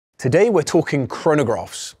Today we're talking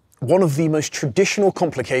chronographs, one of the most traditional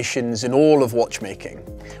complications in all of watchmaking.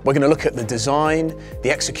 We're going to look at the design,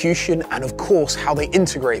 the execution, and of course how they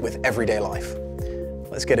integrate with everyday life.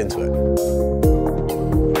 Let's get into it.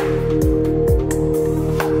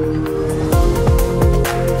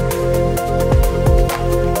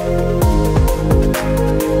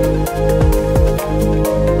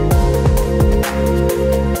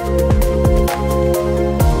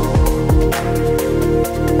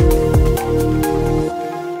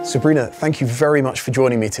 Sabrina, thank you very much for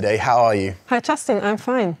joining me today. How are you? Hi Justin, I'm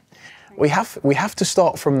fine. We have to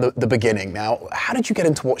start from the beginning now. How did you get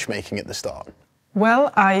into watchmaking at the start?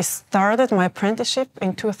 Well, I started my apprenticeship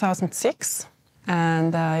in 2006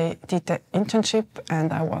 and I did the internship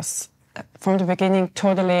and I was from the beginning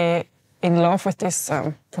totally in love with this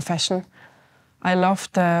profession. I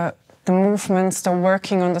loved the movements, the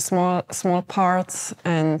working on the small parts,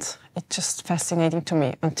 and it's just fascinating to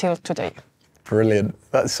me until today. Brilliant.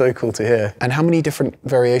 That's so cool to hear. And how many different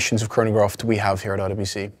variations of chronograph do we have here at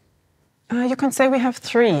IWC? You can say we have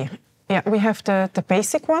three. Yeah, we have the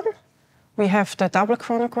basic one, we have the double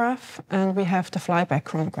chronograph, and we have the flyback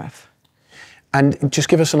chronograph. And just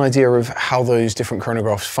give us an idea of how those different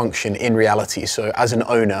chronographs function in reality. So as an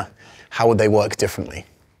owner, how would they work differently?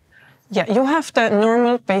 Yeah, you have the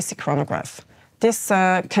normal basic chronograph. This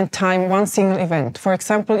can time one single event. For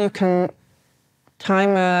example, you can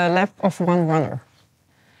time a lap of one runner.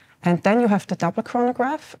 And then you have the double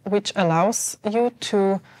chronograph, which allows you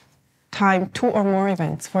to time two or more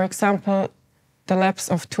events. For example, the laps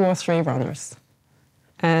of 2 or 3 runners.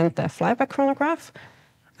 And the flyback chronograph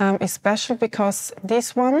is special because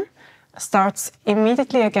this one starts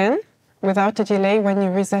immediately again without a delay when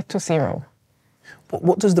you reset to 0.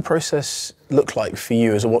 What does the process look like for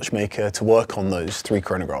you as a watchmaker to work on those 3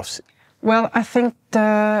 chronographs? Well, I think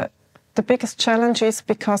the biggest challenge is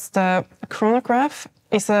because the chronograph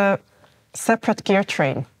is a separate gear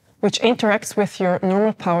train, which interacts with your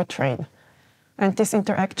normal power train. And this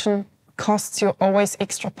interaction costs you always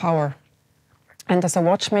extra power. And as a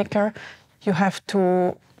watchmaker, you have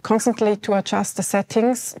to constantly adjust the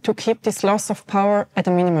settings to keep this loss of power at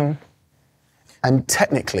a minimum. And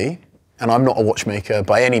technically, and I'm not a watchmaker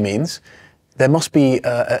by any means, there must be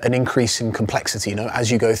an increase in complexity,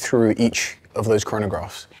 as you go through each of those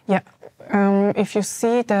chronographs. Yeah. If you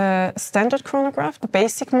see the standard chronograph, the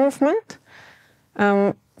basic movement,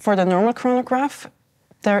 for the normal chronograph,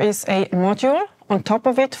 there is a module on top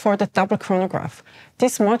of it for the double chronograph.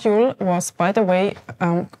 This module was, by the way,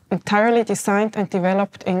 entirely designed and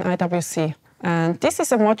developed in IWC. And this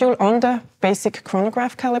is a module on the basic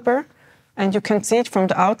chronograph caliber, and you can see it from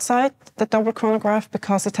the outside, the double chronograph,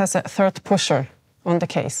 because it has a third pusher on the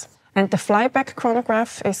case. And the flyback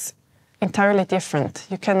chronograph is entirely different.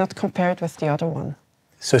 You cannot compare it with the other one.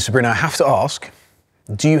 So Sabrina, I have to ask,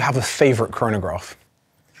 do you have a favorite chronograph?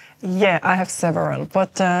 Yeah, I have several,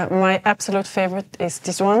 but my absolute favorite is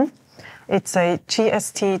this one. It's a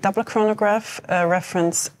GST double chronograph,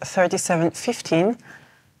 reference 3715,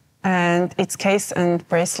 and its case and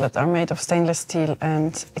bracelet are made of stainless steel,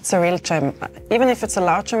 and it's a real gem. Even if it's a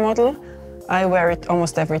larger model, I wear it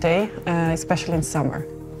almost every day, especially in summer.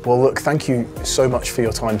 Well, look, thank you so much for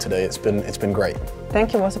your time today. It's been great.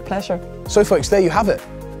 Thank you, it was a pleasure. So folks, there you have it.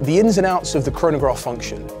 The ins and outs of the chronograph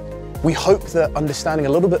function. We hope that understanding a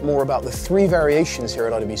little bit more about the 3 variations here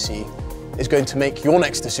at IWC is going to make your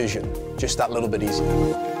next decision just that little bit easier.